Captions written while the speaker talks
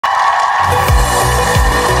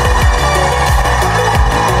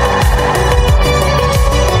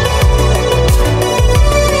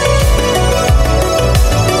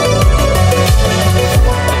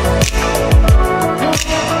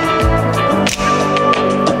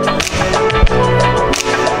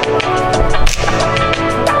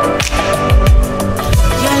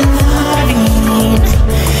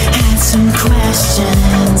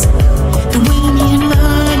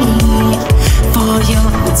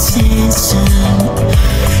attention.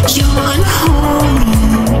 You're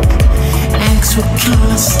unholy, acts were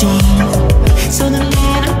costing. So the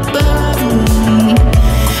man above me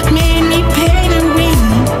made me pay the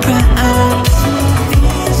price.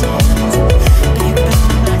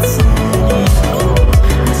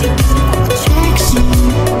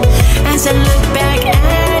 As I look back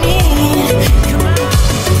at it,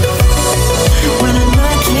 when I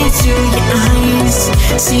look into your eyes,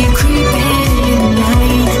 see you creeping in the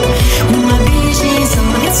night. When my vision's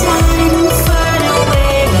on its line, I'm far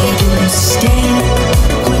away, do you stay?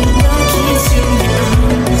 When I look into your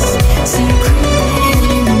eyes, see you creeping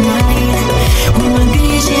in the night. When my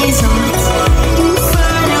vision's on its line, I'm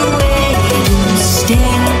far away, do you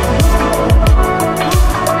stay?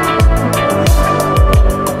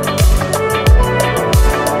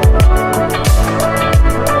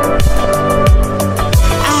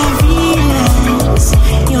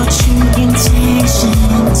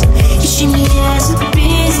 You see me as a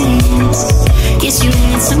business. Yes, you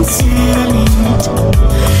had some talent.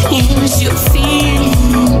 Use your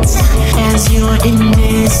feelings as your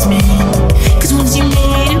investment. Cause once you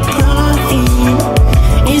made a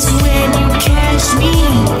profit is when you catch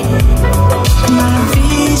me